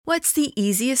What's the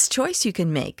easiest choice you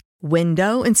can make?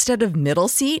 Window instead of middle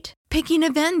seat? Picking a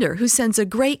vendor who sends a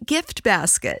great gift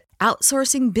basket?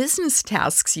 Outsourcing business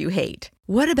tasks you hate?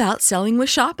 What about selling with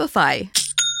Shopify?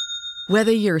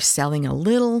 Whether you're selling a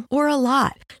little or a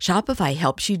lot, Shopify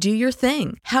helps you do your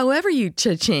thing, however you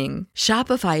cha-ching.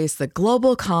 Shopify is the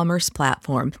global commerce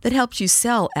platform that helps you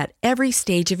sell at every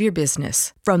stage of your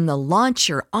business. From the launch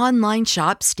your online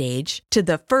shop stage to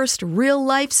the first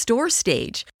real-life store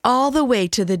stage, all the way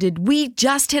to the did we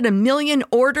just hit a million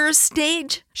orders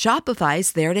stage.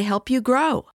 Shopify's there to help you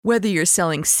grow. Whether you're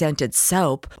selling scented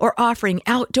soap or offering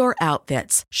outdoor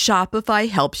outfits, Shopify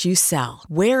helps you sell.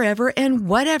 Wherever and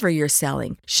whatever you're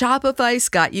selling, Shopify's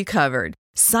got you covered.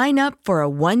 Sign up for a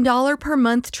 $1 per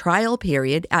month trial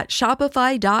period at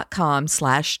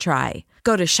shopify.com/try.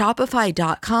 Go to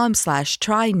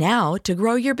shopify.com/try now to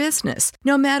grow your business,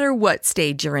 no matter what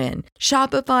stage you're in.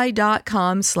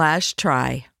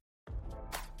 Shopify.com/try.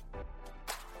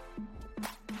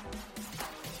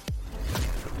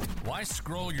 Why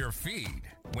scroll your feed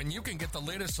when you can get the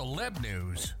latest celeb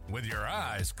news with your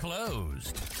eyes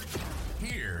closed?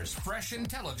 Here's fresh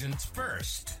intelligence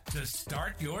first to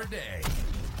start your day.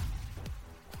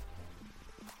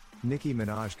 Nicki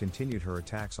Minaj continued her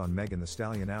attacks on Megan Thee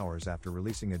Stallion hours after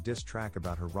releasing a diss track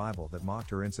about her rival that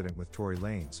mocked her incident with Tory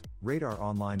Lanez,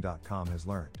 RadarOnline.com has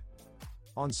learned.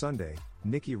 On Sunday,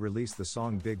 Nicki released the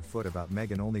song Bigfoot about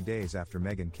Megan only days after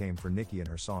Megan came for Nicki in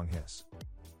her song Hiss.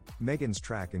 Megan's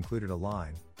track included a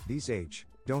line, "These H,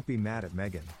 don't be mad at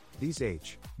Megan, these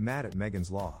H, mad at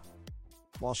Megan's law."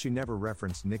 While she never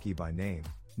referenced Nicki by name,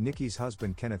 Nicki's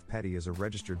husband Kenneth Petty is a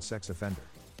registered sex offender.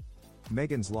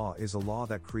 Megan's Law is a law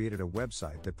that created a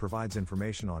website that provides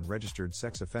information on registered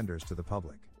sex offenders to the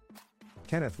public.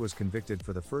 Kenneth was convicted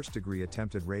for the first-degree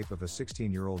attempted rape of a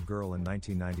 16-year-old girl in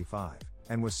 1995,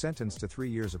 and was sentenced to 3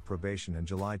 years of probation in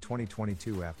July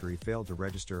 2022 after he failed to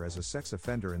register as a sex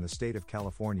offender in the state of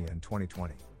California in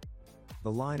 2020.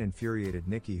 The line infuriated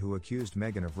Nicki, who accused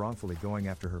Megan of wrongfully going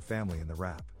after her family in the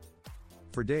rap.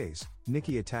 For days,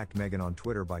 Nicki attacked Megan on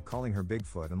Twitter by calling her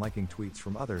Bigfoot and liking tweets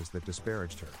from others that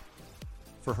disparaged her.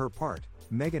 For her part,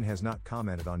 Megan has not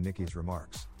commented on Nicki's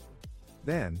remarks.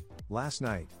 Then, last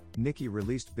night, Nicki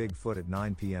released Bigfoot at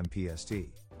 9 p.m.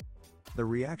 PST. The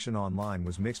reaction online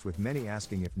was mixed, with many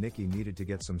asking if Nicki needed to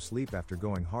get some sleep after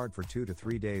going hard for 2 to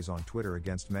 3 days on Twitter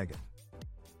against Megan.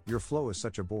 "Your flow is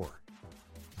such a bore.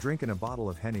 Drinking a bottle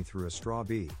of Henny through a straw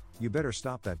bee, you better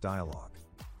stop that dialogue.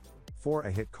 For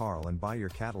a hit Carl and buy your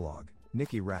catalog,"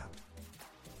 Nicki rapped.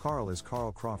 Carl is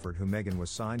Carl Crawford, who Megan was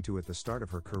signed to at the start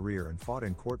of her career and fought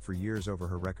in court for years over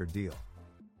her record deal.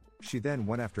 She then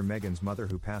went after Megan's mother,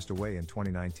 who passed away in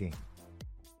 2019.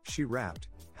 She rapped,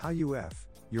 "How you F,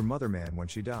 your mother man when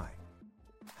she die?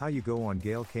 How you go on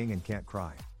Gayle King and can't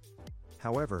cry?"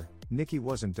 However, Nicki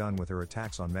wasn't done with her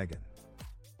attacks on Megan.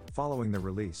 Following the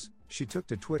release, she took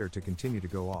to Twitter to continue to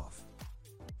go off.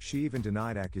 She even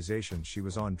denied accusations she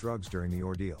was on drugs during the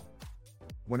ordeal.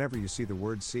 "Whenever you see the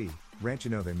word C, Rant,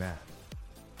 you know they mad.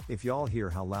 If y'all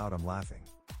hear how loud I'm laughing.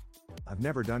 I've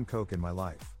never done coke in my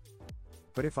life.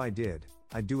 But if I did,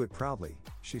 I'd do it proudly,"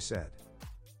 she said.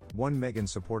 One Megan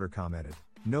supporter commented,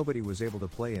 "Nobody was able to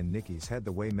play in Nicki's head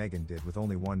the way Megan did with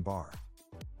only one bar.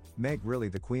 Meg really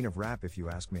the queen of rap if you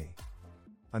ask me."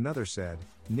 Another said,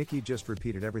 "Nicki just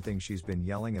repeated everything she's been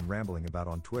yelling and rambling about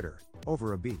on Twitter,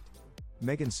 over a beat.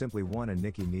 Megan simply won and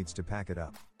Nicki needs to pack it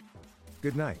up.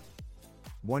 Good night."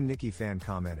 One Nicki fan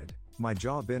commented, "My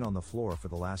jaw been on the floor for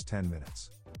the last 10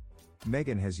 minutes."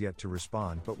 Megan has yet to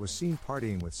respond, but was seen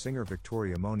partying with singer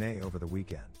Victoria Monet over the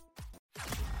weekend.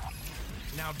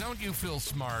 Now, don't you feel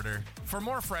smarter? For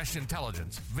more fresh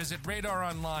intelligence, visit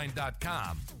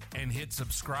RadarOnline.com and hit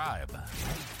subscribe.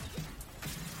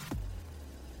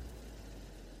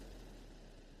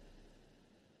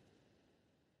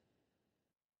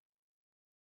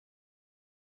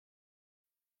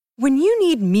 When you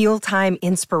need mealtime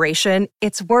inspiration,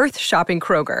 it's worth shopping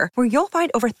Kroger, where you'll find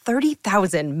over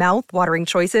 30,000 mouth-watering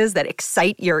choices that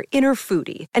excite your inner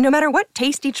foodie. And no matter what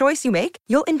tasty choice you make,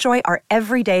 you'll enjoy our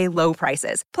everyday low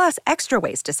prices, plus extra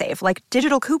ways to save, like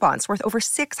digital coupons worth over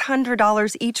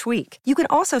 $600 each week. You can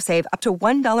also save up to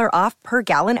 $1 off per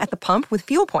gallon at the pump with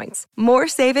fuel points. More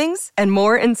savings and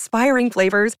more inspiring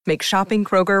flavors make shopping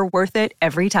Kroger worth it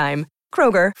every time.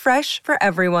 Kroger, fresh for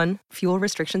everyone. Fuel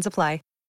restrictions apply.